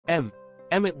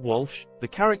M.Emmet Walsh, the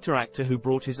character actor who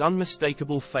brought his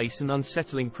unmistakable face and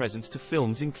unsettling presence to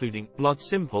films including Blood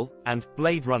Simple and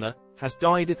Blade Runner, has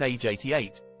died at age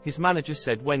 88, his manager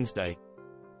said Wednesday.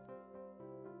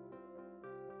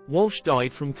 Walsh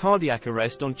died from cardiac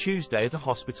arrest on Tuesday at a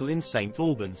hospital in St.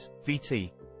 Albans,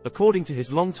 VT, according to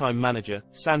his longtime manager,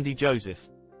 Sandy Joseph.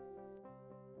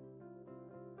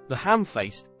 The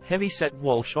ham-faced, heavy-set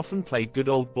Walsh often played good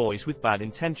old boys with bad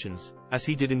intentions, as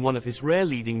he did in one of his rare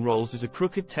leading roles as a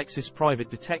crooked Texas private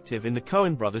detective in the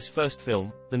Coen brothers' first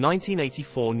film, the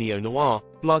 1984 neo-noir,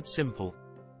 Blood Simple.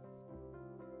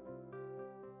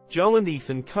 Joe and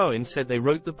Ethan Coen said they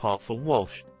wrote the part for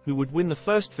Walsh, who would win the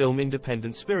first Film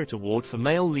Independent Spirit Award for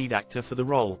male lead actor for the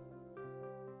role.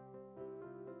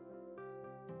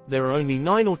 "There are only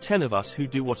 9 or 10 of us who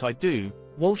do what I do,"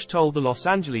 Walsh told the Los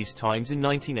Angeles Times in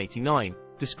 1989,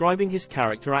 describing his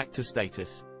character actor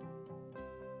status.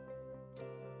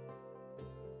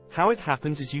 "How it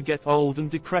happens is you get old and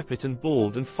decrepit and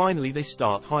bald and finally they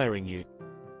start hiring you.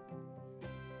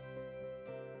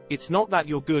 It's not that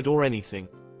you're good or anything.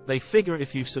 They figure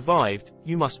if you've survived,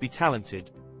 you must be talented."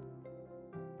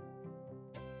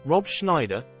 Rob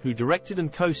Schneider, who directed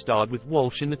and co-starred with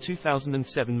Walsh in the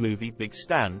 2007 movie Big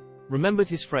Stan, remembered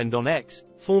his friend on X,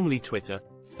 formerly Twitter,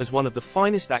 as one of the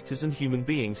finest actors and human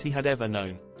beings he had ever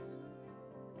known.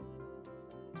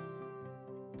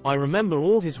 "I remember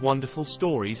all his wonderful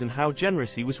stories and how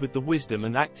generous he was with the wisdom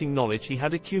and acting knowledge he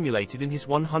had accumulated in his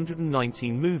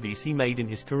 119 movies he made in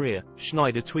his career,"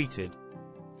 Schneider tweeted.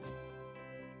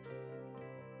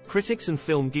 Critics and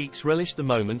film geeks relished the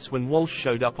moments when Walsh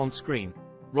showed up on screen.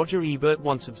 Roger Ebert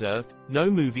once observed, "No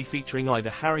movie featuring either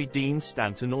Harry Dean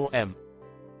Stanton or M.Emmet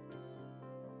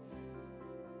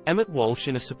Walsh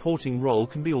in a supporting role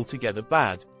can be altogether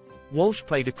bad." Walsh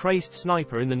played a crazed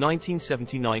sniper in the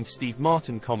 1979 Steve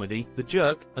Martin comedy, The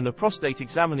Jerk, and a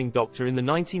prostate-examining doctor in the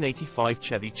 1985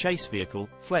 Chevy Chase vehicle,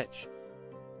 Fletch.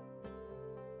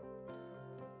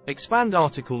 Expand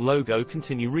article logo.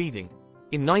 Continue reading.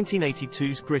 In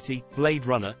 1982's gritty Blade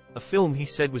Runner, a film he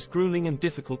said was grueling and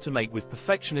difficult to make with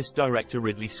perfectionist director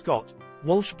Ridley Scott,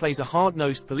 Walsh plays a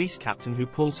hard-nosed police captain who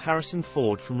pulls Harrison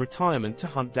Ford from retirement to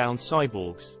hunt down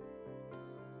cyborgs.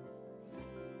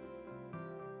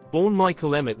 Born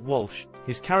Michael Emmet Walsh,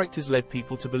 his characters led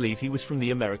people to believe he was from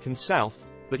the American South,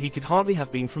 but he could hardly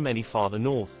have been from any farther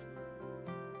north.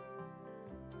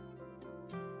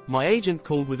 "My agent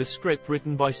called with a script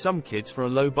written by some kids for a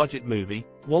low-budget movie,"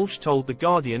 Walsh told The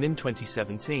Guardian in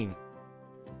 2017.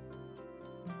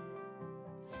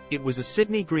 "It was a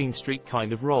Sydney Greenstreet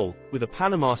kind of role, with a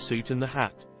Panama suit and the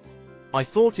hat. I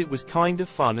thought it was kind of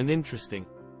fun and interesting.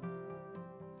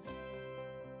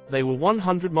 They were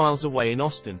 100 miles away in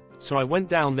Austin, so I went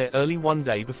down there early one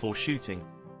day before shooting."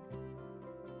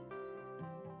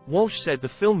 Walsh said the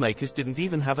filmmakers didn't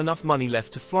even have enough money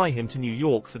left to fly him to New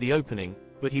York for the opening,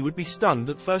 but he would be stunned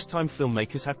that first-time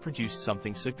filmmakers had produced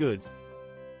something so good.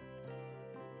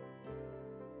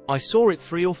 "I saw it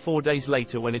 3 or 4 days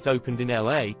later when it opened in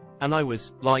LA, and I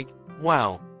was like,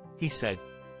 wow," he said.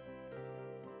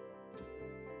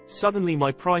 "Suddenly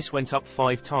my price went up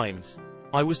 5 times.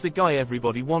 I was the guy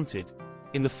everybody wanted."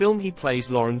 In the film he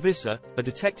plays Lauren Visser, a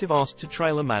detective asked to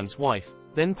trail a man's wife,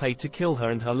 then paid to kill her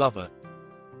and her lover.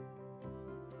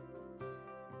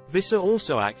 Visser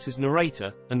also acts as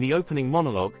narrator, and the opening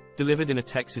monologue, delivered in a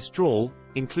Texas drawl,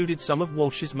 included some of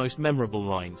Walsh's most memorable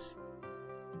lines.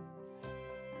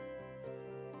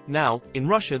 "Now, in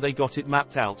Russia they got it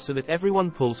mapped out so that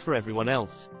everyone pulls for everyone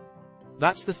else.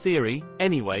 That's the theory,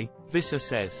 anyway," Visser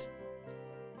says.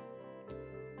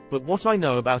 "But what I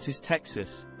know about is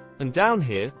Texas. And down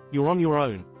here, you're on your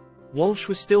own." Walsh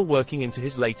was still working into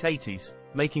his late 80s,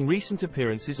 making recent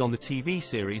appearances on the TV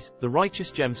series, The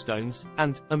Righteous Gemstones,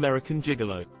 and American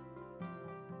Gigolo.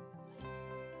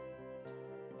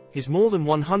 His more than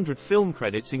 100 film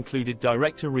credits included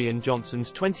director Rian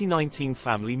Johnson's 2019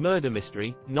 family murder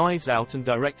mystery, Knives Out, and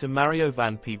director Mario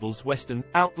Van Peebles' western,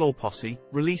 Outlaw Posse,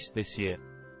 released this year.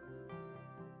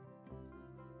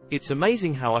 "It's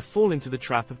amazing how I fall into the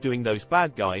trap of doing those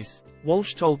bad guys,"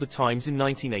 Walsh told The Times in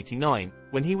 1989,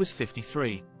 when he was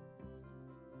 53.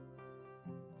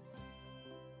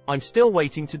 "I'm still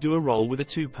waiting to do a role with a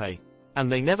toupee.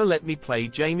 And they never let me play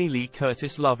Jamie Lee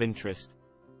Curtis' love interest."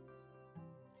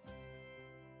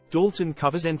 Dalton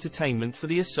covers entertainment for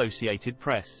the Associated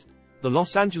Press. The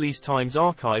Los Angeles Times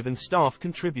archive and staff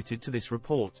contributed to this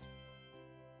report.